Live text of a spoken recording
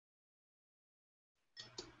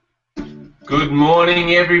Good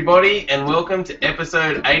morning, everybody, and welcome to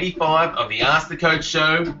episode 85 of the Ask the Coach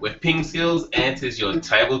show, where Ping Skills answers your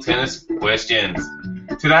table tennis questions.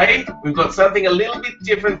 Today, we've got something a little bit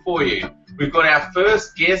different for you. We've got our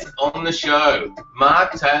first guest on the show,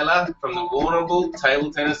 Mark Taylor from the Warrnambool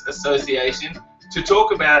Table Tennis Association, to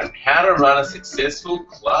talk about how to run a successful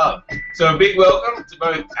club. So a big welcome to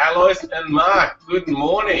both Alois and Mark. Good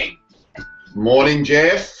morning. Morning,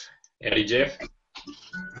 Jeff. Howdy, Jeff.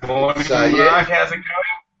 Morning, So, Mark. yeah. How's it going?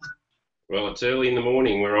 Well, it's early in the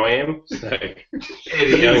morning where I am, so It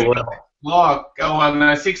is. going well. Well, go on,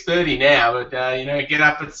 6:30 now, but, get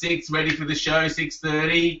up at 6, ready for the show,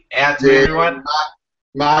 6:30, out to everyone.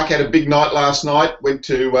 Mark had a big night last night. Went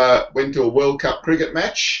to a World Cup cricket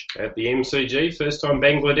match. At the MCG, first time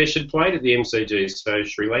Bangladesh had played at the MCG, so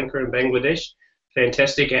Sri Lanka and Bangladesh,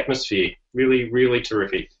 fantastic atmosphere, really, really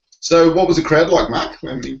terrific. So, what was the crowd like, Mark?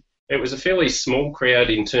 It was a fairly small crowd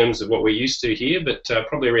in terms of what we're used to here, but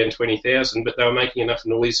probably around 20,000, but they were making enough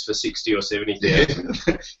noise for 60 or 70,000.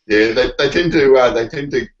 Yeah, they tend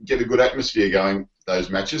to get a good atmosphere going, those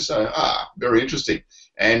matches. So, very interesting.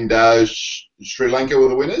 And Sri Lanka were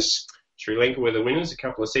the winners. Sri Lanka were the winners, a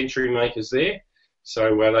couple of century makers there,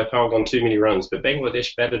 so they piled on too many runs, but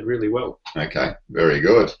Bangladesh batted really well. Okay, very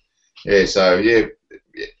good. Yeah, so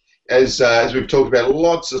as we've talked about,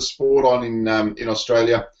 lots of sport on in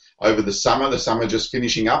Australia over the summer just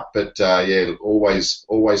finishing up, but always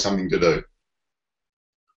something to do.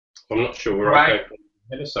 I'm not sure where Right. I go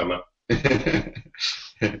ahead of summer.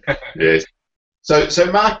 Yes.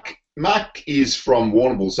 So Mark is from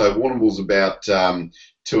Warrnambool. So Warrnambool's about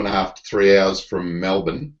 2.5 to 3 hours from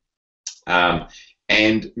Melbourne,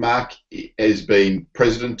 and Mark has been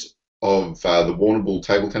president of the Warrnambool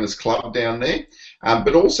Table Tennis Club down there,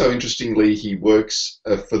 but also interestingly he works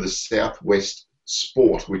for the Southwest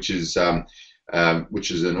Sport, which is an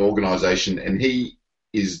organisation, and he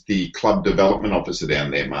is the club development officer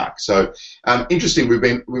down there, Mark. So interesting. We've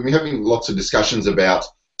been having lots of discussions about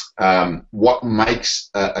what makes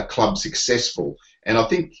a club successful, and I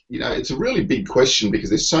think it's a really big question because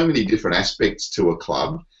there's so many different aspects to a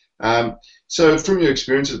club. So from your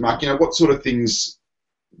experiences, Mark, what sort of things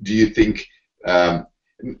do you think? And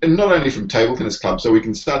not only from table tennis clubs, so we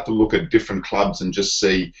can start to look at different clubs and just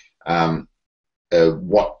see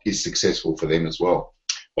what is successful for them as well.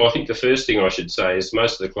 Well, I think the first thing I should say is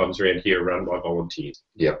most of the clubs around here are run by volunteers.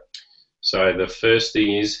 Yep. So the first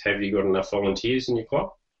thing is, have you got enough volunteers in your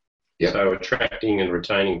club? Yep. So attracting and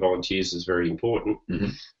retaining volunteers is very important. Mm-hmm.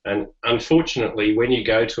 And unfortunately, when you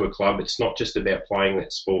go to a club, it's not just about playing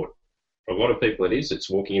that sport. For a lot of people it is. It's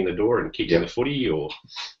walking in the door and kicking the footy or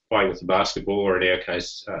playing with the basketball, or in our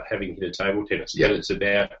case, having hit a table tennis. Yep. But it's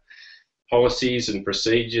about policies and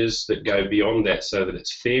procedures that go beyond that so that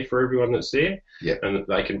it's fair for everyone that's there, and that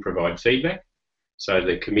they can provide feedback so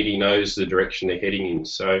the committee knows the direction they're heading in.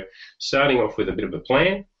 So starting off with a bit of a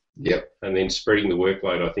plan, and then spreading the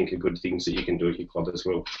workload, I think, are good things that you can do at your club as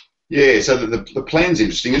well. Yeah, so the plan's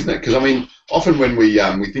interesting, isn't it? Because, I mean, often when we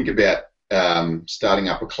think about starting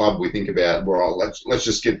up a club, we think about, well, let's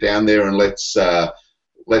just get down there and let's have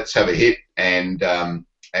a hit,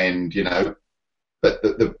 but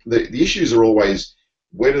the issues are always,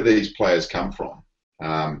 where do these players come from?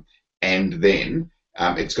 And then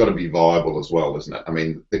it's got to be viable as well, isn't it? I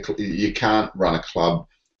mean, you can't run a club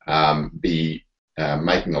be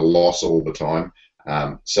making a loss all the time.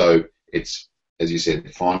 So it's, as you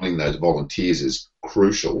said, finding those volunteers is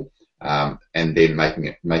crucial, and then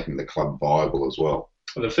making the club viable as well.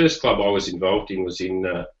 Well, the first club I was involved in was in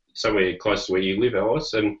somewhere close to where you live,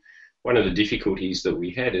 Alice, and one of the difficulties that we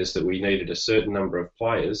had is that we needed a certain number of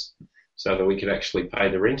players so that we could actually pay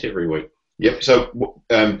the rent every week. Yep. So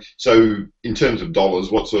in terms of dollars,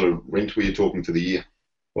 what sort of rent were you talking for the year?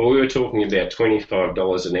 Well, we were talking about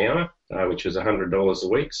 $25 an hour, which was $100 a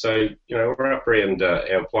week. So, we're up around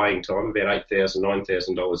our playing time, about $8,000,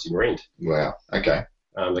 $9,000 in rent. Wow. Okay.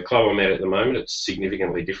 The club I'm at the moment, it's a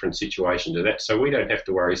significantly different situation to that. So we don't have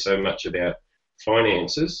to worry so much about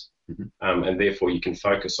finances, and therefore you can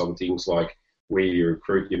focus on things like where you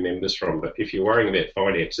recruit your members from. But if you're worrying about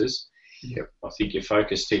finances, I think your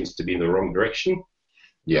focus tends to be in the wrong direction.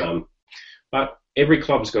 But every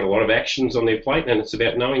club's got a lot of actions on their plate, and it's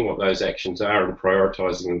about knowing what those actions are and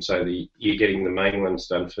prioritising them so that you're getting the main ones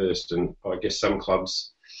done first. And I guess some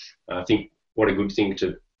clubs think what a good thing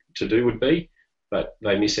to do would be, but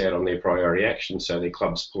they miss out on their priority actions, so their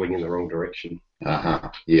club's pulling in the wrong direction.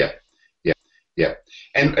 Yeah.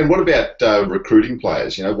 And what about recruiting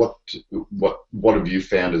players? What have you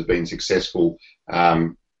found has been successful,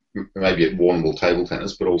 maybe at Warrnambool Table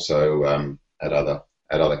Tennis, but also at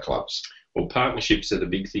other clubs? Well, partnerships are the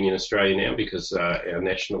big thing in Australia now because our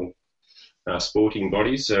national sporting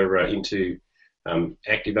bodies are into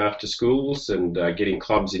active after schools and getting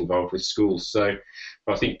clubs involved with schools. So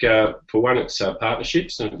I think for one, it's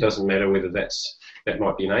partnerships, and it doesn't matter whether that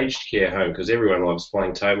might be an aged care home because everyone loves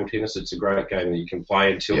playing table tennis. It's a great game that you can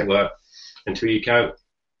play until you can't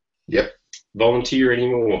volunteer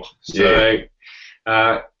anymore. So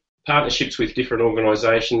partnerships with different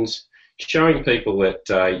organisations, showing people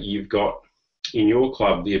that you've got in your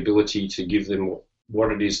club the ability to give them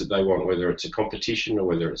what it is that they want, whether it's a competition or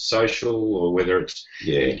whether it's social or whether it's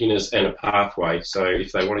beginners and a pathway. So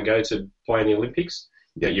if they want to go to play in the Olympics,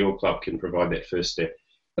 your club can provide that first step.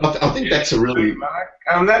 I think that's a really...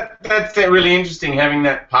 That's really interesting, having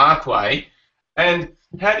that pathway. And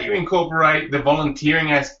how do you incorporate the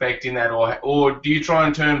volunteering aspect in that, or do you try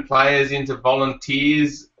and turn players into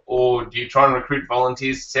volunteers, or do you try and recruit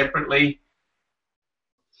volunteers separately?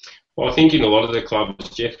 Well, I think in a lot of the clubs,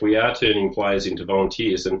 Jeff, we are turning players into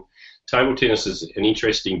volunteers, and table tennis is an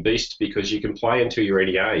interesting beast because you can play until you're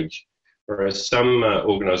any age, whereas some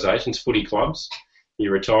organisations, footy clubs, you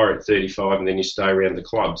retire at 35 and then you stay around the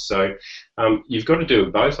club. So you've got to do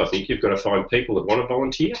both, I think. You've got to find people that want to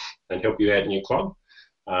volunteer and help you out in your club,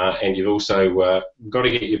 and you've also got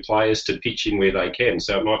to get your players to pitch in where they can.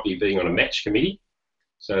 So it might be being on a match committee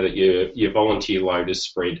so that your volunteer load is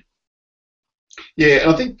spread. Yeah,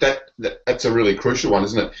 and I think that's a really crucial one,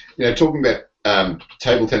 isn't it? You know, talking about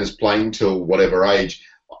table tennis playing till whatever age,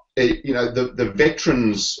 you know, the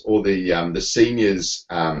veterans or the seniors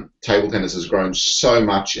table tennis has grown so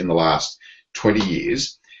much in the last 20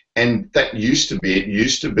 years, and that used to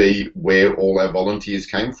be where all our volunteers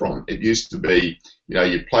came from. It used to be, you know,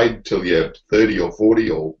 you played till you're 30 or 40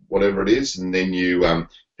 or whatever it is, and then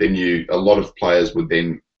a lot of players would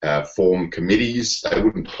then form committees. They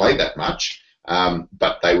wouldn't play that much.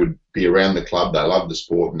 But they would be around the club. They loved the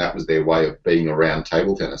sport, and that was their way of being around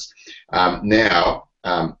table tennis. Now,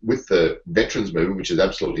 with the veterans movement, which is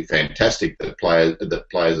absolutely fantastic that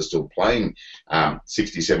players are still playing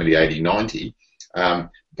 60, 70, 80, 90,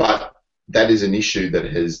 but that is an issue that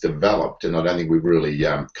has developed, and I don't think we've really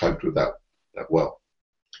coped with that well.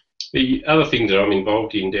 The other thing that I'm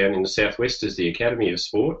involved in down in the southwest is the Academy of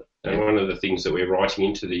Sport, and one of the things that we're writing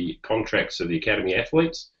into the contracts of the Academy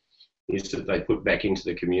athletes is that they put back into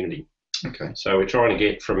the community. Okay. So we're trying to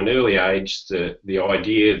get from an early age the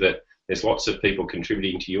idea that there's lots of people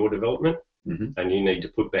contributing to your development, and you need to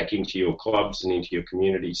put back into your clubs and into your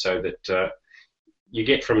community so that you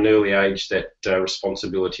get from an early age that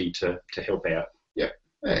responsibility to help out.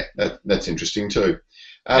 Yeah, that's interesting too.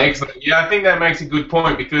 Excellent. Yeah, I think that makes a good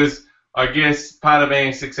point because I guess part of being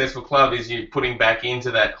a successful club is you putting back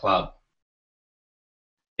into that club.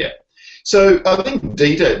 Yeah. So I think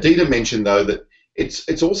Dita mentioned though that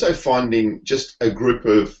it's also finding just a group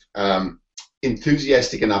of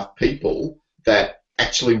enthusiastic enough people that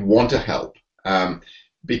actually want to help,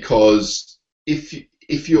 because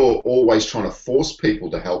if you're always trying to force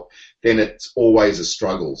people to help, then it's always a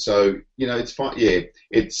struggle. So you know it's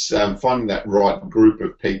finding that right group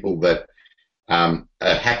of people that are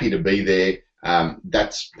happy to be there.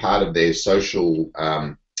 That's part of their social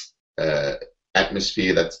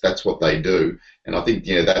atmosphere. That's what they do, and I think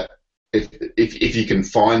that if you can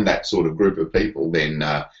find that sort of group of people, then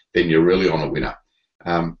you're really on a winner.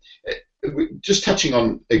 Just touching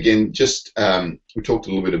on again, we talked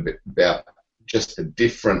a little bit about just the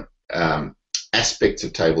different aspects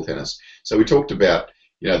of table tennis. So we talked about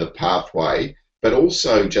the pathway, but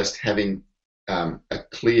also just having a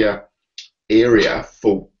clear area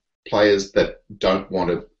for players that don't want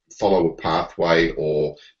to follow a pathway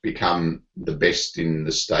or become the best in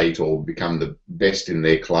the state or become the best in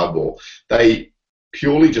their club, or they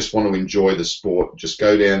purely just want to enjoy the sport, just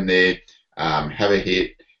go down there, have a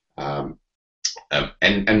hit,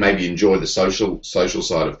 and maybe enjoy the social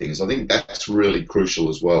side of things. I think that's really crucial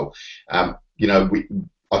as well. I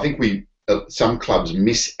think some clubs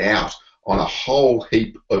miss out on a whole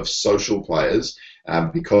heap of social players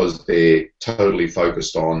because they're totally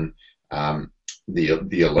focused on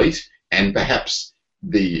the elite, and perhaps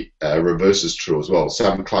the reverse is true as well.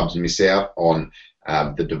 Some clubs miss out on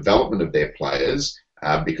the development of their players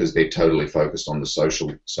because they're totally focused on the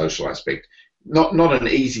social aspect. Not an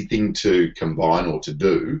easy thing to combine or to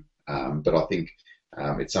do, but I think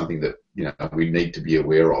it's something that we need to be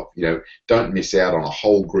aware of. Don't miss out on a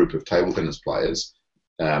whole group of table tennis players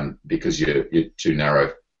because you're too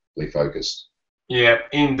narrowly focused. Yeah,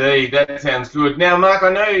 indeed. That sounds good. Now, Mark,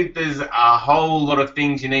 I know there's a whole lot of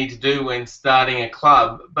things you need to do when starting a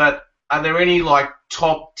club, but are there any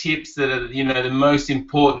top tips that are, the most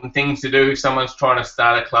important things to do if someone's trying to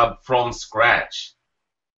start a club from scratch?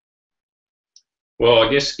 Well, I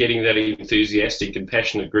guess getting that enthusiastic and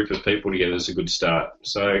passionate group of people together is a good start.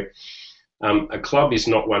 So a club is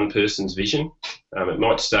not one person's vision. It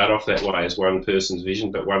might start off that way as one person's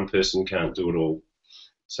vision, but one person can't do it all.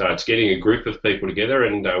 So it's getting a group of people together,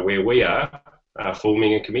 and where we are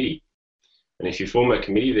forming a committee. And if you form a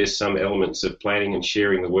committee, there's some elements of planning and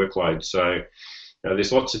sharing the workload. So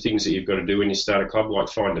there's lots of things that you've got to do when you start a club, like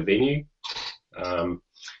find a venue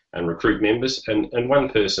and recruit members. And one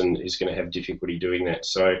person is going to have difficulty doing that.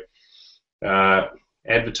 So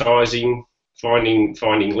advertising,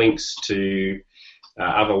 finding links to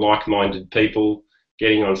other like-minded people,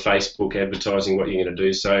 getting on Facebook, advertising what you're going to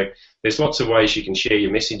do. So there's lots of ways you can share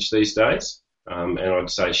your message these days. And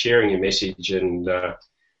I'd say sharing your message and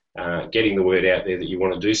getting the word out there that you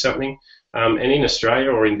want to do something. And in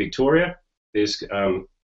Australia or in Victoria, there's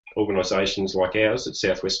organisations like ours at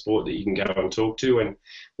Southwest Sport that you can go and talk to, and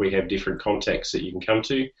we have different contacts that you can come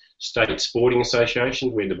to. State Sporting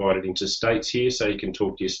Association, we're divided into states here, so you can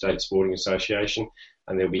talk to your state sporting association,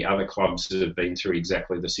 and there'll be other clubs that have been through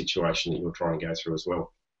exactly the situation that you're trying to go through as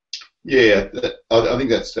well. Yeah, I think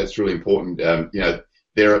that's really important.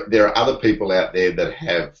 There are other people out there that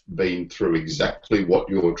have been through exactly what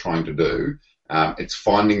you're trying to do. It's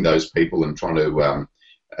finding those people and trying to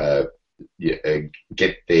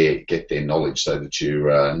get their knowledge so that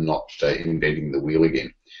you're not inventing the wheel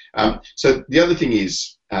again. So the other thing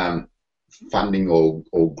is funding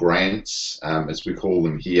or grants, as we call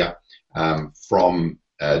them here, from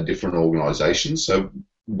different organisations. So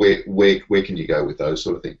where can you go with those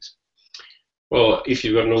sort of things? Well, if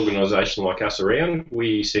you've got an organisation like us around,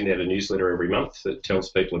 we send out a newsletter every month that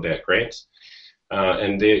tells people about grants.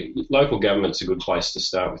 And local government's a good place to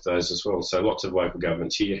start with those as well. So lots of local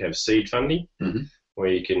governments here have seed funding, where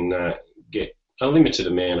you can get a limited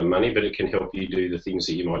amount of money, but it can help you do the things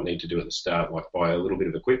that you might need to do at the start, like buy a little bit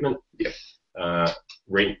of equipment,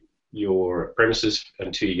 rent your premises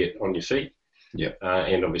until you get on your feet,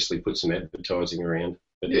 and obviously put some advertising around.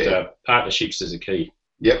 But partnerships is a key.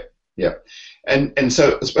 Yep. And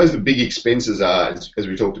so I suppose the big expenses are, as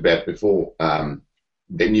we talked about before,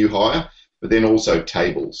 venue hire, but then also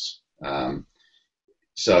tables.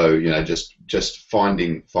 So just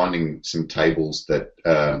finding some tables that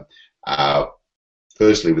are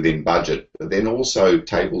firstly within budget, but then also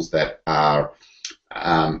tables that are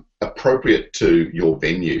appropriate to your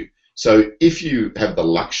venue. So if you have the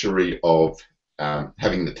luxury of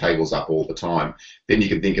having the tables up all the time, then you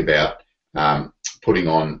can think about buying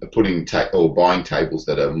tables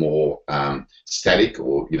that are more static,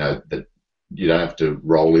 or that you don't have to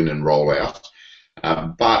roll in and roll out.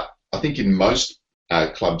 But I think in most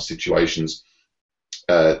club situations,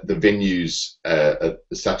 the venues are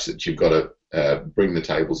such that you've got to bring the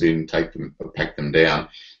tables in, pack them down.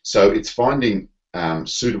 So it's finding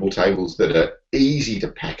suitable tables that are easy to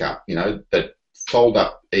pack up, that fold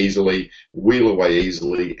up easily, wheel away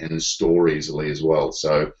easily, and store easily as well.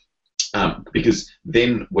 So because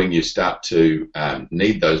then when you start to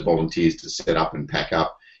need those volunteers to set up and pack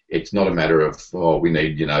up, it's not a matter of, we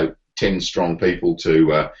need 10 strong people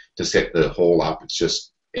to set the hall up. It's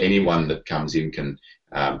just anyone that comes in can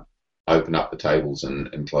open up the tables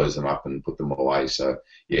and close them up and put them away. So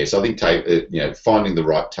so I think finding the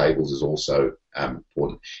right tables is also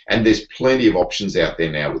important. And there's plenty of options out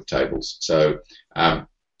there now with tables. So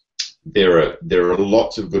there are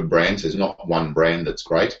lots of good brands. There's not one brand that's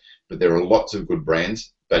great, but there are lots of good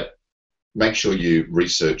brands. But make sure you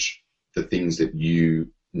research the things that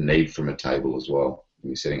you need from a table as well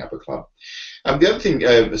when you're setting up a club. The other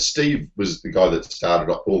thing, Steve was the guy that started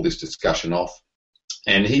all this discussion off,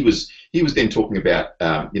 and he was then talking about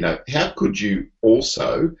how could you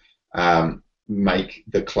also make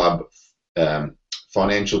the club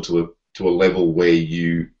financial to a level where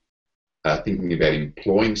you are thinking about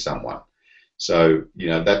employing someone. So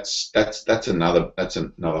that's another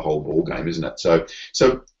whole ball game, isn't it? So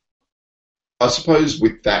I suppose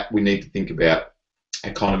with that we need to think about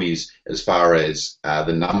economies as far as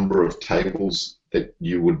the number of tables that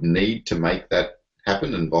you would need to make that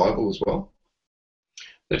happen and viable as well.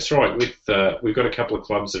 That's right. We've got a couple of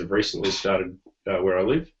clubs that have recently started where I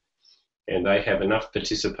live, and they have enough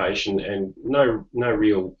participation and no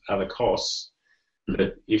real other costs.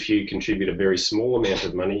 But if you contribute a very small amount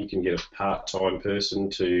of money, you can get a part-time person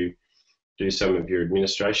to do some of your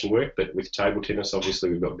administration work. But with table tennis, obviously,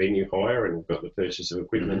 we've got venue hire and we've got the purchase of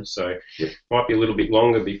equipment. So it might be a little bit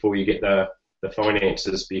longer before you get the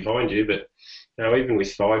finances behind you. But even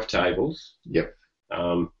with 5 tables,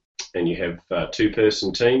 and you have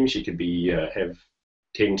 2-person teams, you could have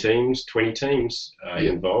 10 teams, 20 teams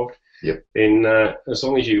involved, Yep. then as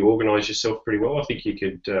long as you organise yourself pretty well, I think you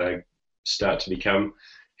could start to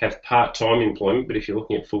have part-time employment. But if you're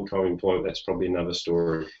looking at full-time employment, that's probably another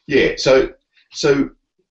story. Yeah. So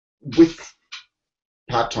with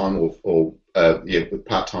part-time with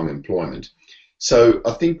part-time employment. So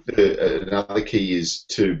I think another key is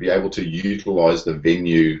to be able to utilise the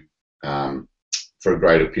venue for a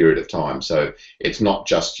greater period of time. So it's not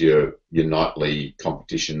just your nightly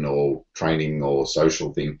competition or training or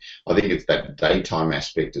social thing. I think it's that daytime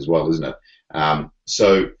aspect as well, isn't it?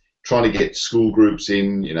 So trying to get school groups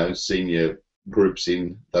in, senior groups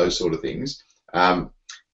in, those sort of things.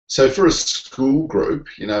 So for a school group,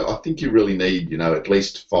 I think you really need, at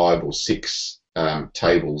least 5 or 6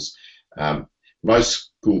 tables.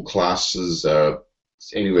 Most school classes are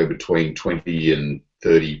anywhere between 20 and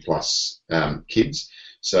 30 plus kids.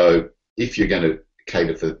 So if you're going to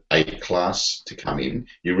cater for a class to come in,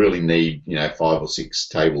 you really need, 5 or 6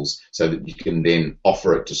 tables so that you can then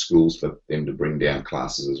offer it to schools for them to bring down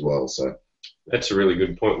classes as well. So that's a really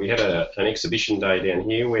good point. We had an exhibition day down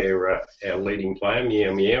here where our leading player,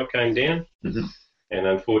 Meow Meow, came down. Mm-hmm. And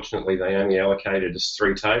unfortunately, they only allocated us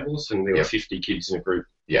 3 tables, and there were 50 kids in a group.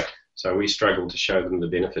 Yeah. So we struggled to show them the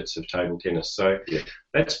benefits of table tennis. So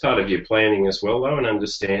that's part of your planning as well, though, and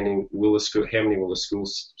understanding how many will the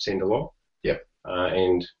schools send along. Yep.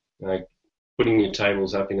 And putting your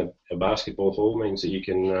tables up in a basketball hall means that you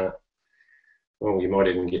can, you might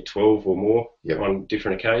even get 12 or more on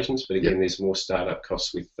different occasions. But again, there's more startup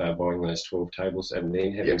costs with buying those 12 tables and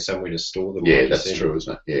then having somewhere to store them. Yeah, that's true,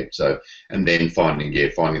 isn't it? Yeah. So and then finding the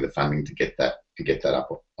funding to get that up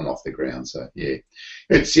and off the ground. So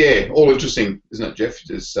it's all interesting, isn't it, Jeff?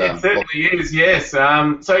 It certainly is, yes. So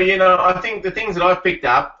I think the things that I've picked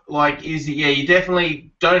up is you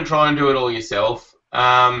definitely don't try and do it all yourself.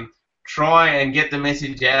 Try and get the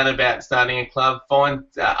message out about starting a club. Find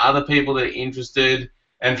other people that are interested,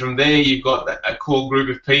 and from there you've got a core group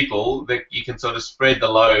of people that you can sort of spread the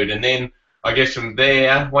load. And then I guess from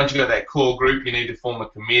there, once you've got that core group, you need to form a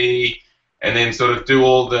committee and then sort of do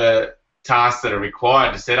all the tasks that are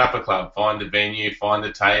required to set up a club. Find the venue, find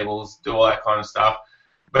the tables, do all that kind of stuff.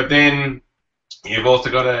 But then you've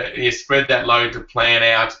also got to spread that load to plan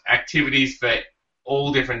out activities for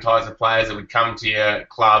all different types of players that would come to your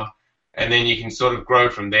club, and then you can sort of grow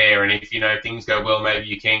from there. And if things go well, maybe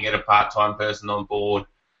you can get a part-time person on board.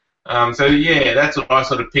 That's what I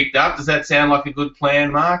sort of picked up. Does that sound like a good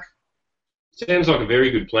plan, Mark? Sounds like a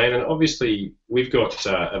very good plan, and obviously we've got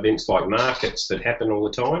events like markets that happen all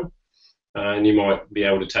the time. And you might be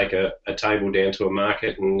able to take a table down to a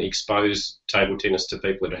market and expose table tennis to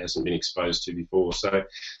people that it hasn't been exposed to before. So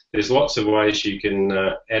there's lots of ways you can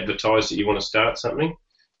advertise that you want to start something.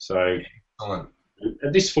 So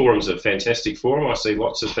this forum's a fantastic forum. I see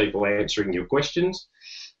lots of people answering your questions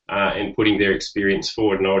and putting their experience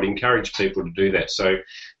forward, and I would encourage people to do that. So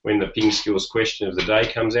when the Ping Skills question of the day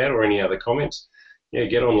comes out or any other comments,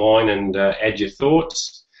 get online and add your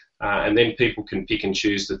thoughts. And then people can pick and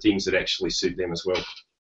choose the things that actually suit them as well.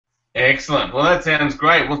 Excellent. Well, that sounds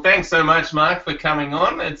great. Well, thanks so much, Mark, for coming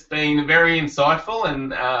on. It's been very insightful,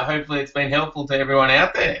 and hopefully it's been helpful to everyone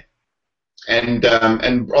out there. And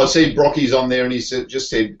I see Brocky's on there, and he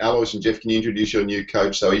just said, Alois and Jeff, can you introduce your new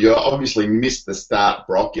coach? So you obviously missed the start,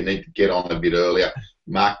 Brock. You need to get on a bit earlier.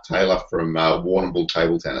 Mark Taylor from Warrnambool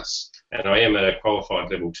Table Tennis. And I am a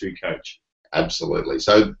qualified level 2 coach. Absolutely.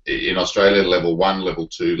 So in Australia, level 1, level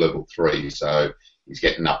 2, level 3. So he's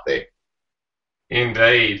getting up there.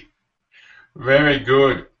 Indeed. Very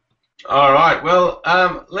good. All right. Well,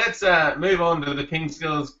 let's move on to the Ping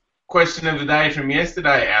Skills question of the day from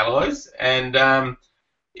yesterday, Alois. And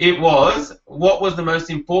it was, what was the most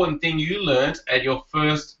important thing you learnt at your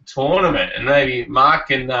first tournament? And maybe Mark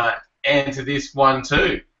can answer this one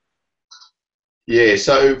too. Yeah.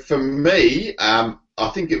 So for me, I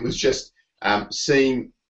think it was just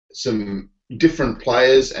seeing some different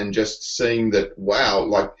players and just seeing that,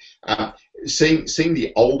 wow, seeing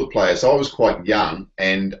the older players. So I was quite young,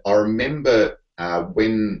 and I remember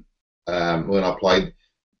when I played,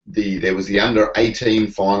 there was the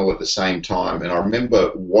under-18 final at the same time, and I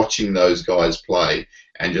remember watching those guys play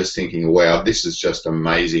and just thinking, wow, this is just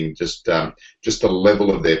amazing, just the level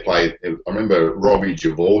of their play. I remember Robbie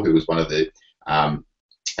Javor, who was one of the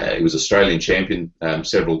he was Australian champion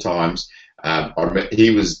several times. I remember he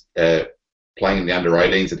was playing in the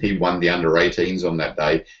under-18s, and he won the under-18s on that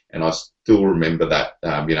day, and I still remember that,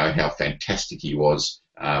 how fantastic he was,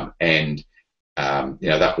 and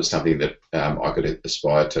that was something that I could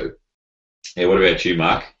aspire to. Yeah, what about you,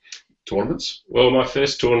 Mark? tournaments? Well, my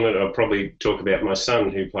first tournament, I'll probably talk about my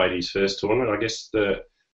son who played his first tournament. I guess the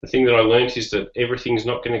thing that I learnt is that everything's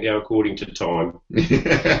not going to go according to time.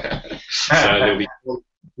 So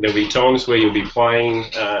there'll be times where you'll be playing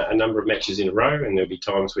a number of matches in a row, and there'll be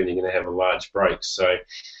times when you're going to have a large break. So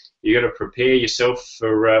you got to prepare yourself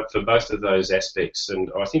for both of those aspects.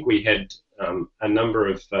 And I think we had a number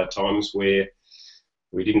of times where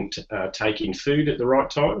we didn't take in food at the right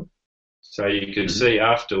time. So you could see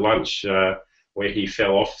after lunch where he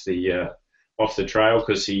fell off the trail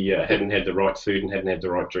because he hadn't had the right food and hadn't had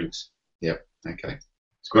the right drinks. Yep. Okay.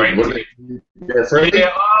 It's great.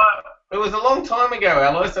 Yeah, it was a long time ago,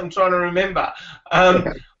 Alice. I'm trying to remember.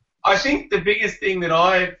 I think the biggest thing that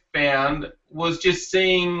I found was just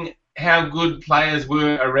seeing how good players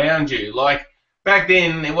were around you. Like, back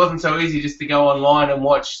then, it wasn't so easy just to go online and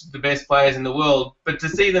watch the best players in the world, but to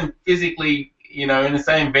see them physically, in the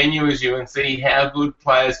same venue as you and see how good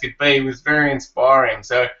players could be was very inspiring.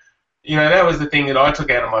 So, that was the thing that I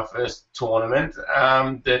took out of my first tournament,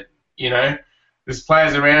 that, there's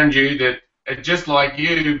players around you that are just like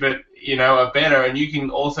you, but, are better, and you can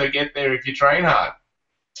also get there if you train hard.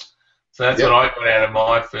 So that's what I got out of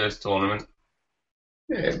my first tournament.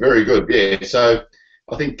 Yeah, very good. Yeah, so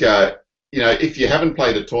I think if you haven't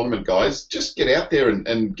played a tournament, guys, just get out there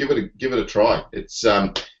and give it a try. It's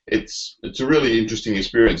a really interesting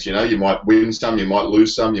experience. You might win some, you might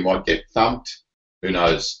lose some, you might get thumped. Who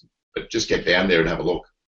knows? But just get down there and have a look.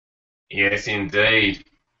 Yes, indeed.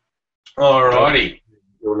 Alrighty.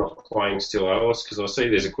 You're not playing still, Alice, because I see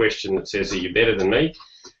there's a question that says, "Are you better than me?"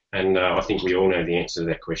 And I think we all know the answer to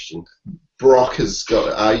that question. Brock has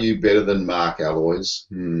got, "Are you better than Mark Alois?"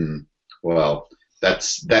 Well,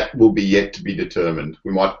 that will be yet to be determined.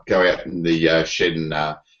 We might go out in the shed and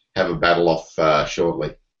have a battle off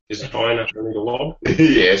shortly. Is it high enough for me to lob?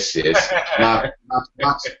 Yes. Mark,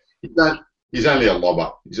 he's only a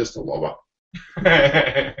lobber. He's just a lobber.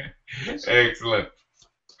 Excellent.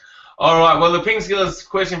 All right, well, the Ping Skillers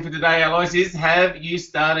question for today, Alois, is have you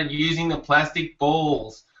started using the plastic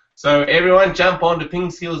balls? So everyone jump on to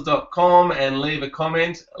pingskills.com and leave a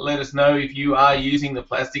comment. Let us know if you are using the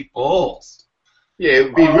plastic balls. Yeah, it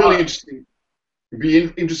would be really interesting. It would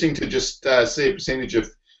be interesting to just see a percentage of,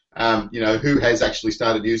 who has actually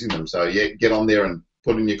started using them. So, yeah, get on there and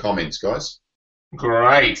put in your comments, guys.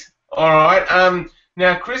 Great. All right.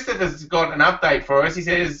 Now, Christopher's got an update for us. He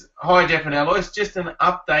says, "Hi, Jeff and Alois, just an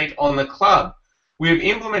update on the club. We've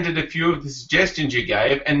implemented a few of the suggestions you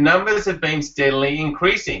gave, and numbers have been steadily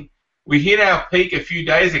increasing. We hit our peak a few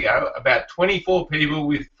days ago, about 24 people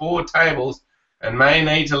with 4 tables, and may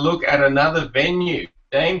need to look at another venue.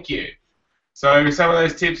 Thank you." So some of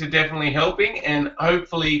those tips are definitely helping, and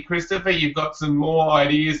hopefully, Christopher, you've got some more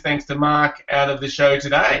ideas, thanks to Mark, out of the show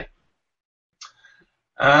today.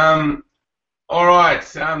 All right,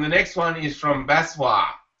 the next one is from Baswa,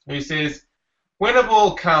 who says, "When a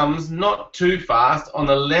ball comes not too fast on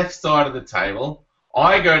the left side of the table,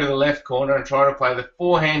 I go to the left corner and try to play the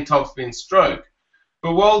forehand topspin stroke.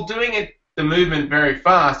 But while doing the movement very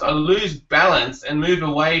fast, I lose balance and move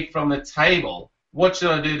away from the table. What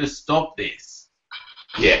should I do to stop this?"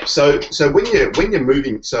 Yeah, so when you're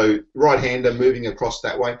moving, so right-hander moving across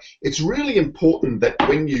that way, it's really important that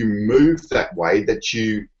when you move that way that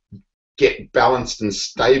you get balanced and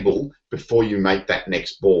stable before you make that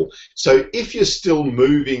next ball. So if you're still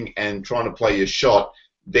moving and trying to play your shot,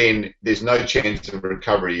 then there's no chance of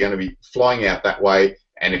recovery. You're going to be flying out that way,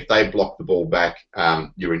 and if they block the ball back,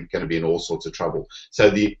 you're going to be in all sorts of trouble.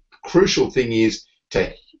 So the crucial thing is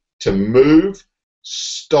to move,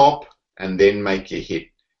 stop, and then make your hit.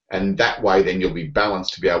 And that way, then you'll be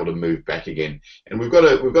balanced to be able to move back again. And we've got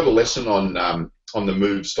a lesson on the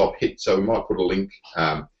move, stop, hit. So we might put a link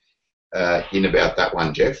in about that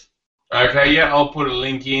one, Jeff. Okay, yeah, I'll put a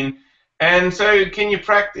link in. And so can you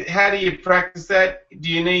practice? How do you practice that? Do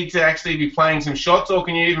you need to actually be playing some shots, or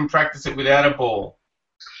can you even practice it without a ball?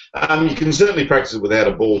 You can certainly practice it without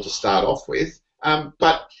a ball to start off with,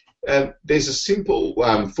 but there's a simple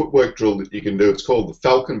footwork drill that you can do. It's called the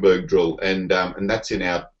Falkenberg drill, and that's in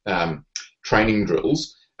our training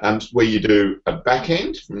drills, where you do a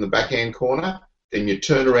backhand from the backhand corner, then you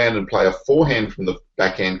turn around and play a forehand from the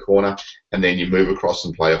backhand corner, and then you move across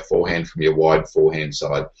and play a forehand from your wide forehand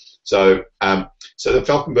side. So the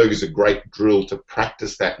Falkenberg is a great drill to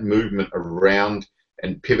practice that movement around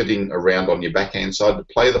and pivoting around on your backhand side to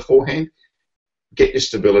play the forehand, get your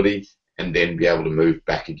stability, and then be able to move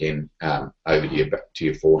back again over to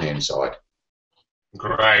your forehand side.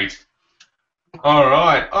 Great. All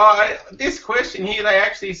right. This question here,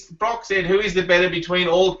 Brock said, who is the better between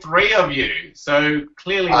all three of you? So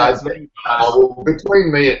clearly that's me. Well,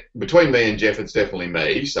 between me and Jeff, it's definitely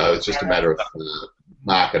me. So it's just a matter of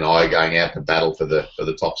Mark and I going out to battle for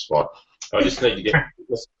the top spot. I just need to get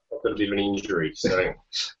I've got a bit of an injury, so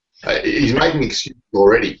he's making excuses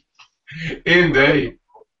already. Indeed.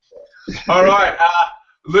 All right.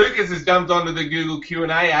 Lucas has jumped onto the Google Q&A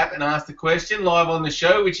app and asked a question live on the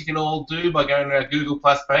show, which you can all do by going to our Google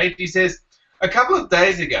Plus page. He says, a couple of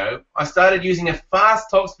days ago, I started using a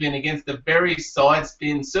fast topspin against a very side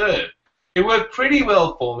spin serve. It worked pretty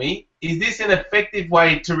well for me. Is this an effective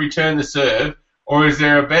way to return the serve, or is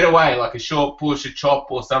there a better way, like a short push, a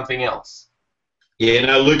chop, or something else? Yeah,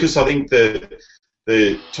 no, Lucas, I think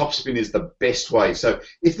the top spin is the best way. So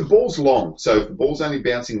if the ball's long, so if the ball's only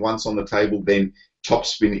bouncing once on the table, then top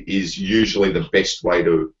spin is usually the best way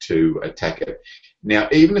to attack it. Now,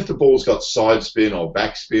 even if the ball's got side spin or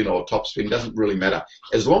back spin or top spin, doesn't really matter.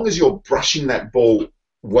 As long as you're brushing that ball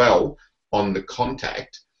well on the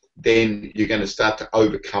contact, then you're going to start to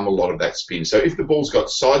overcome a lot of that spin. So if the ball's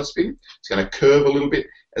got side spin, it's going to curve a little bit.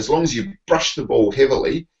 As long as you brush the ball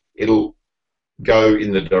heavily, it'll go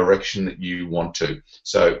in the direction that you want to.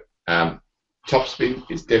 So top spin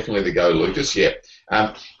is definitely the go, Lucas. Yeah.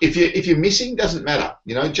 If you're missing, doesn't matter.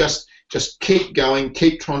 You know, just keep going,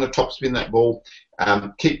 keep trying to top spin that ball,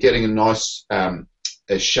 keep getting a nice,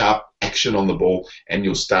 a sharp action on the ball, and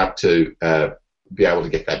you'll start to be able to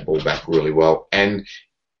get that ball back really well, and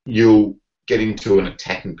you'll get into an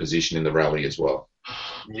attacking position in the rally as well.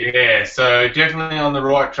 Yeah, so definitely on the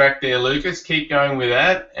right track there, Lucas. Keep going with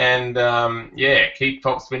that, and keep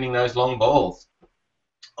top spinning those long balls.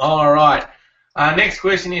 All right. Next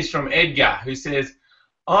question is from Edgar, who says,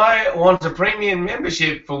 I want a premium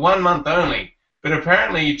membership for 1 month only, but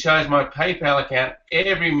apparently you charge my PayPal account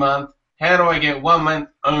every month. How do I get 1 month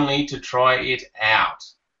only to try it out?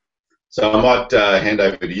 So I might hand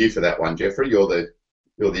over to you for that one, Jeffrey. You're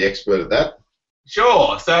the expert at that.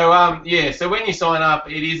 Sure. So so when you sign up,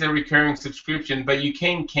 it is a recurring subscription, but you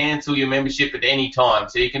can cancel your membership at any time.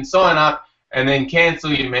 So you can sign up and then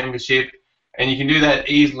cancel your membership, and you can do that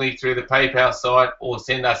easily through the PayPal site, or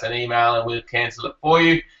send us an email and we'll cancel it for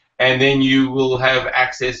you. And then you will have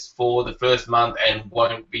access for the first month and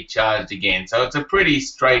won't be charged again. So it's a pretty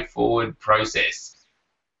straightforward process.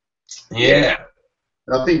 Yeah.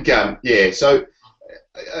 And I think So,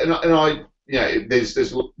 and I. You know,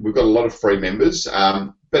 we've got a lot of free members,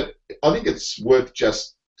 but I think it's worth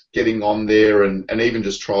just getting on there and even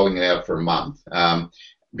just trialing it out for a month,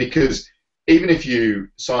 because even if you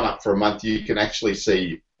sign up for a month, you can actually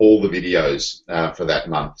see all the videos for that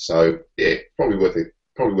month. So yeah, probably worth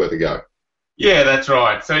a go. Yeah, that's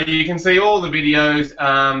right. So you can see all the videos.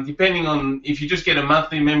 Depending on, if you just get a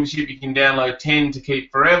monthly membership, you can download 10 to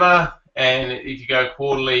keep forever. And if you go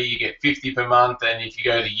quarterly, you get 50 per month. And if you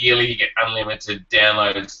go to yearly, you get unlimited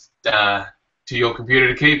downloads to your computer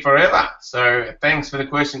to keep forever. So thanks for the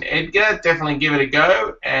question, Edgar. Definitely give it a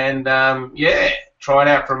go. And, try it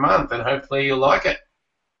out for a month, and hopefully you'll like it.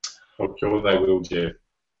 I'm sure they will, Jeff.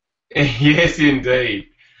 Yes, indeed.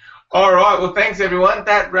 All right. Well, thanks, everyone.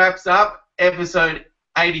 That wraps up episode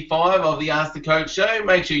 85 of the Ask the Coach show.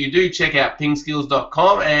 Make sure you do check out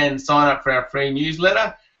pingskills.com and sign up for our free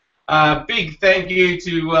newsletter. Big thank you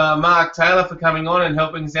to Mark Taylor for coming on and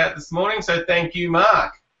helping us out this morning. So thank you,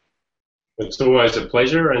 Mark. It's always a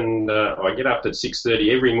pleasure, and I get up at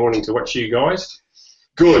 6:30 every morning to watch you guys.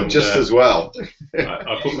 Good, and, just as well.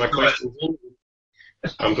 I put my questions in.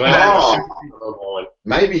 I'm glad.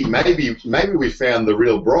 Maybe we found the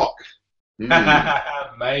real Brock.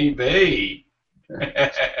 Maybe.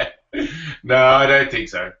 No, I don't think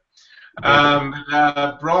so.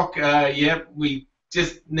 Brock, we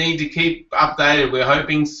just need to keep updated. We're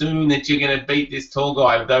hoping soon that you're going to beat this tall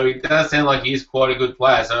guy, though it does sound like he is quite a good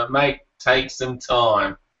player, so it may take some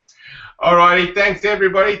time. Alrighty, thanks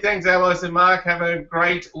everybody. Thanks, Alice and Mark. Have a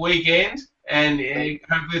great weekend, and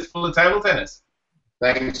hopefully it's full of table tennis.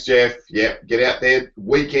 Thanks, Jeff. Yep, get out there.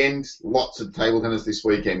 Weekend, lots of table tennis this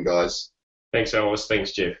weekend, guys. Thanks, Alice.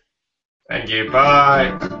 Thanks, Jeff. Thank you.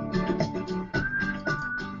 Bye.